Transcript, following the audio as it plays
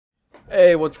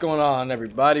Hey, what's going on,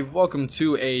 everybody? Welcome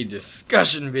to a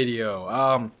discussion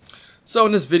video. So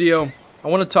in this video, I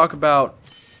want to talk about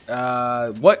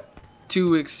what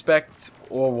to expect,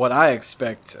 or what I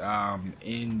expect,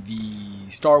 in the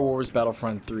Star Wars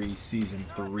Battlefront 3 Season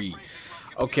 3.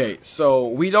 Okay, so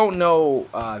we don't know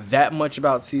that much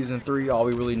about Season 3. All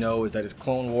we really know is that it's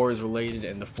Clone Wars related,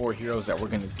 and the 4 heroes that we're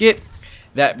going to get,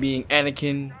 that being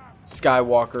Anakin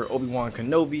Skywalker, Obi-Wan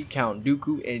Kenobi, Count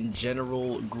Dooku, and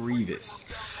General Grievous.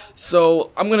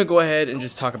 So I'm gonna go ahead and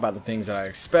just talk about the things that I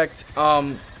expect.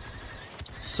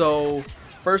 So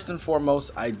first and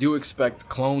foremost, I do expect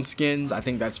clone skins. I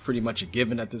think that's pretty much a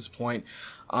given at this point.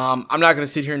 I'm not gonna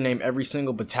sit here and name every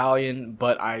single battalion,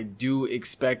 but I do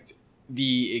expect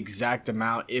the exact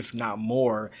amount, if not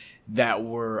more, that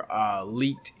were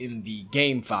leaked in the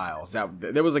game files.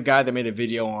 There was a guy that made a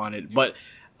video on it, but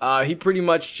he pretty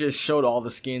much just showed all the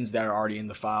skins that are already in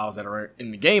the files that are in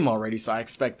the game already, so I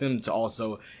expect them to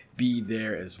also be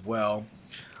there as well.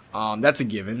 That's a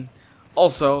given.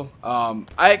 Also,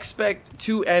 I expect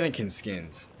 2 Anakin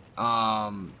skins,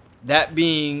 that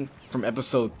being from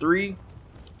Episode 3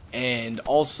 and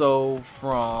also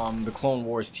from the Clone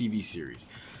Wars TV series.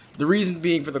 The reason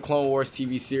being for the Clone Wars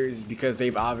TV series is because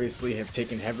they've obviously have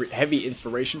taken heavy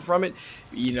inspiration from it.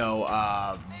 You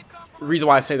know, the reason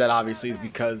why I say that obviously is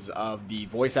because of the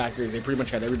voice actors. They pretty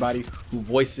much got everybody who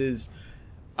voices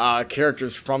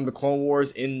characters from the Clone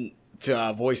Wars in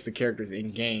to voice the characters in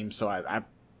game. So I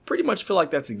pretty much feel like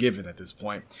that's a given at this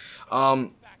point.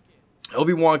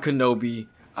 Obi-Wan Kenobi,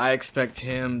 I expect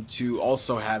him to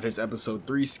also have his Episode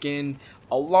 3 skin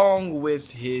along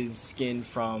with his skin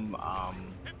from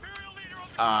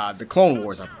the Clone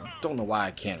Wars. I don't know why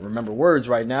I can't remember words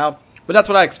right now, but that's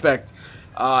what I expect.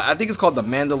 I think it's called the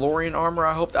Mandalorian armor.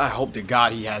 I hope to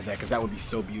God he has that, because that would be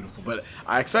so beautiful. But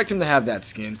I expect him to have that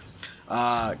skin.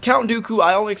 Count Dooku,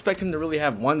 I only expect him to really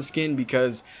have one skin,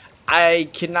 because I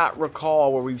cannot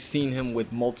recall where we've seen him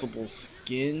with multiple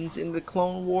skins in the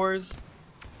Clone Wars.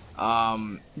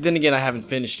 Then again, I haven't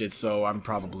finished it, so I'm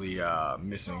probably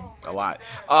missing a lot.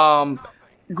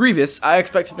 Grievous, I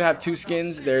expect him to have 2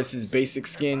 skins. There's his basic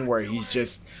skin where he's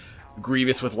just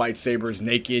Grievous with lightsabers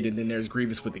naked, and then there's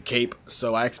Grievous with the cape.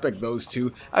 So I expect those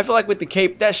 2. I feel like with the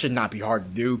cape, that should not be hard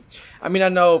to do. I mean, I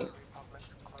know,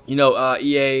 you know,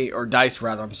 EA, or DICE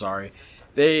rather, I'm sorry,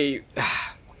 they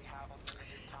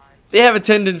have a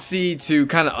tendency to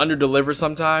kind of under-deliver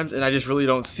sometimes, and I just really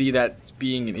don't see that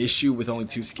being an issue with only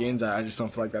 2 skins. I just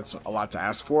don't feel like that's a lot to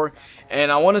ask for.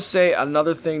 And I want to say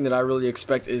another thing that I really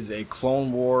expect is a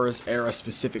Clone Wars era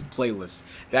specific playlist.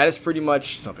 That is pretty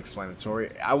much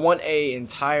self-explanatory. I want an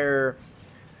entire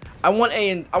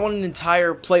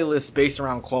playlist based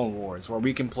around Clone Wars, where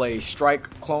we can play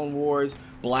Strike Clone Wars,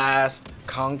 Blast,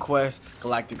 Conquest,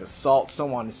 Galactic Assault,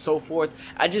 so on and so forth.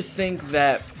 I just think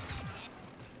that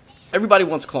everybody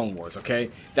wants Clone Wars, okay?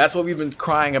 That's what we've been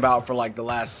crying about for like the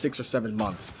last 6 or 7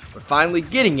 months. We're finally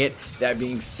getting it. That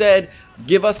being said,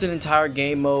 give us an entire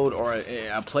game mode or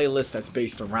a playlist that's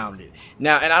based around it.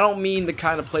 Now, and I don't mean the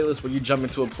kind of playlist where you jump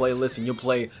into a playlist and you'll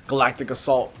play Galactic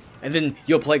Assault, and then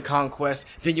you'll play Conquest,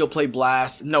 then you'll play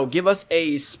Blast. No, give us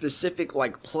a specific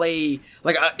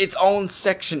its own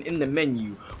section in the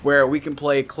menu where we can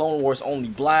play Clone Wars only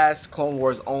Blast, Clone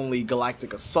Wars only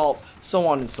Galactic Assault, so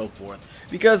on and so forth.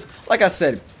 Because, like I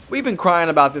said, we've been crying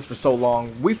about this for so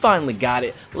long. We finally got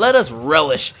it. Let us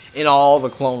relish in all the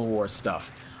Clone Wars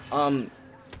stuff.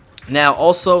 Now,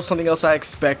 also, something else I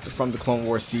expect from the Clone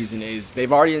Wars season is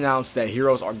they've already announced that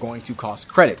heroes are going to cost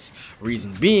credits.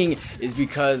 Reason being is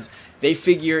because they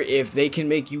figure if they can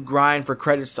make you grind for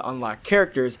credits to unlock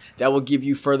characters, that will give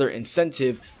you further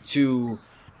incentive to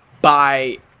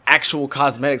buy actual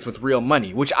cosmetics with real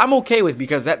money, which I'm okay with,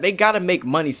 because they gotta make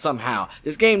money somehow.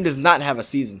 This game does not have a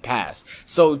season pass,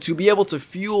 so to be able to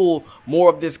fuel more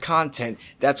of this content,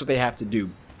 that's what they have to do.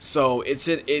 So it's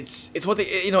what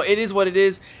they, you know, it is what it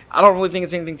is. I don't really think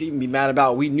it's anything to even be mad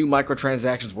about. We knew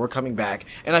microtransactions were coming back,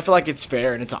 and I feel like it's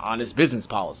fair and it's an honest business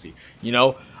policy. You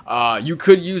know, you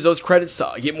could use those credits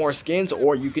to get more skins,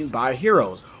 or you can buy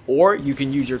heroes, or you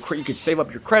can use you could save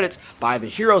up your credits, buy the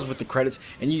heroes with the credits,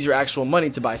 and use your actual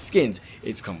money to buy skins.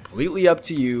 It's completely up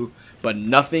to you, but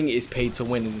nothing is paid to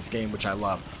win in this game, which I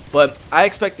love. But I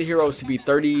expect the heroes to be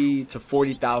 30 to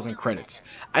 40,000 credits.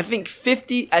 I think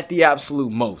 50 at the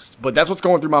absolute most, but that's what's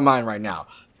going through my mind right now.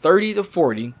 30 to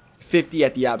 40, 50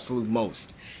 at the absolute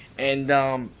most. And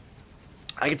I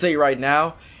can tell you right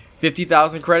now,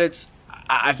 50,000 credits,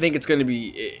 I think it's going to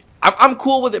be... I'm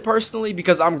cool with it personally,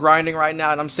 because I'm grinding right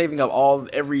now and I'm saving up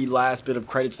every last bit of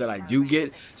credits that I do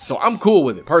get. So I'm cool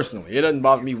with it personally. It doesn't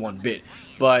bother me one bit.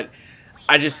 But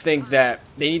I just think that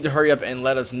they need to hurry up and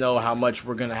let us know how much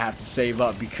we're gonna have to save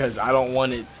up, because I don't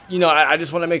want it, you know, I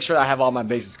just want to make sure I have all my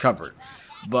bases covered.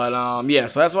 But yeah,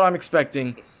 so that's what I'm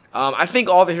expecting. I think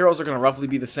all the heroes are gonna roughly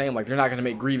be the same. Like, they're not gonna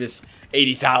make Grievous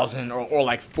 80,000 or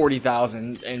like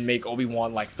 40,000 and make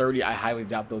Obi-Wan like 30. I highly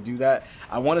doubt they'll do that.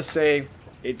 I want to say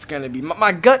it's gonna be,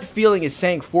 my gut feeling is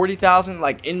saying 40,000.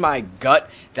 Like, in my gut,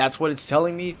 that's what it's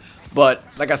telling me. But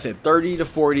like I said, 30 to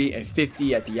 40 and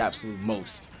 50 at the absolute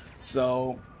most.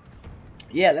 So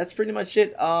yeah, that's pretty much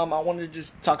it. I wanted to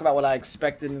just talk about what I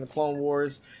expected in the Clone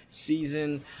Wars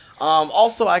season.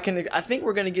 Also, I think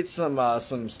we're gonna get some more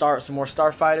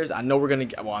starfighters. I know we're gonna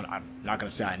get, well, I'm not gonna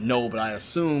say I know, but I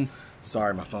assume.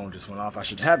 Sorry, my phone just went off. I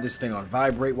should have this thing on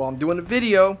vibrate while I'm doing the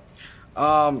video.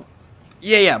 Anakin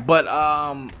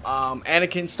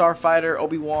starfighter,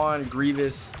 Obi-Wan,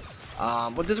 Grievous.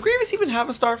 But does Grievous even have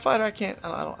a starfighter?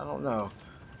 I don't know.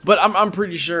 But I'm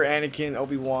pretty sure Anakin,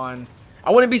 Obi-Wan.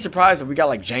 I wouldn't be surprised if we got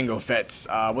like Jango Fett's,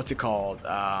 what's it called?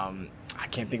 I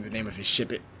can't think of the name of his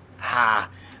ship.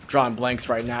 Drawing blanks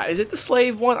right now. Is it the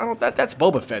slave one? That's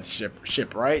Boba Fett's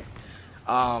ship, right?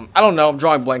 I don't know. I'm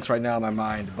drawing blanks right now in my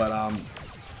mind. But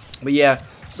yeah.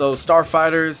 So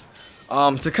starfighters.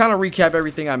 To kind of recap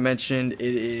everything I mentioned, it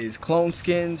is clone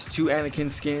skins, 2 Anakin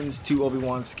skins, 2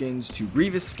 Obi-Wan skins, 2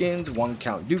 Grievous skins, 1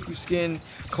 Count Dooku skin,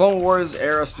 Clone Wars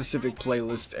era specific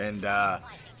playlist, and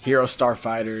hero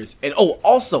starfighters. And oh,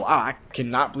 also, I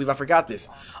cannot believe I forgot this.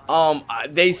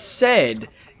 They said,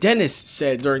 Dennis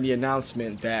said during the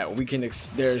announcement that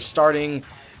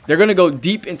they're gonna go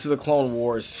deep into the Clone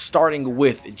Wars, starting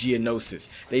with Geonosis.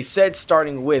 They said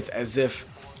starting with as if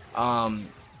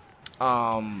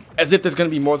there's going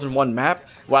to be more than 1 map.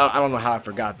 Well, I don't know how I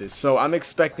forgot this. So I'm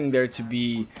expecting there to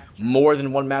be more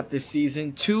than 1 map this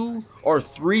season. 2 or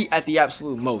 3 at the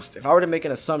absolute most. If I were to make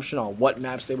an assumption on what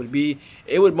maps they would be,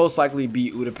 it would most likely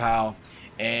be Utapau.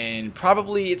 And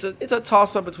probably it's a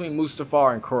toss-up between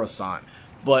Mustafar and Coruscant.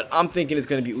 But I'm thinking it's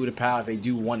going to be Utapau if they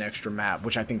do 1 extra map,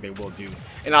 which I think they will do.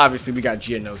 And obviously we got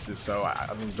Geonosis, so I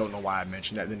don't know why I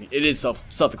mentioned that. It is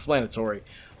self-explanatory.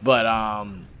 But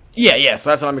yeah, so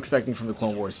that's what I'm expecting from the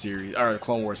Clone Wars series, or the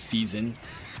Clone Wars season.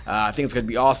 I think it's going to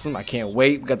be awesome. I can't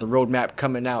wait. We got the roadmap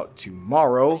coming out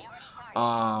tomorrow.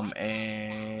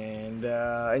 And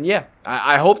yeah,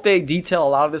 I hope they detail a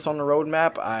lot of this on the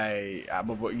roadmap.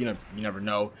 But you never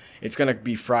know. It's going to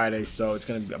be Friday, so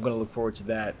I'm going to look forward to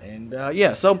that. And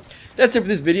yeah, so that's it for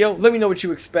this video. Let me know what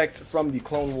you expect from the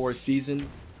Clone Wars season.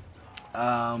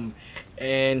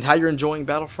 And how you're enjoying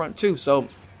Battlefront 2. So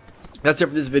that's it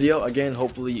for this video. Again,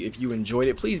 hopefully if you enjoyed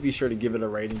it, please be sure to give it a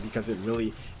rating, because it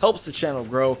really helps the channel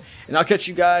grow. And I'll catch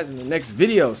you guys in the next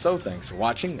video. So thanks for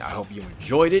watching. I hope you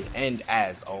enjoyed it. And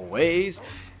as always,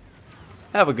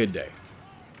 have a good day.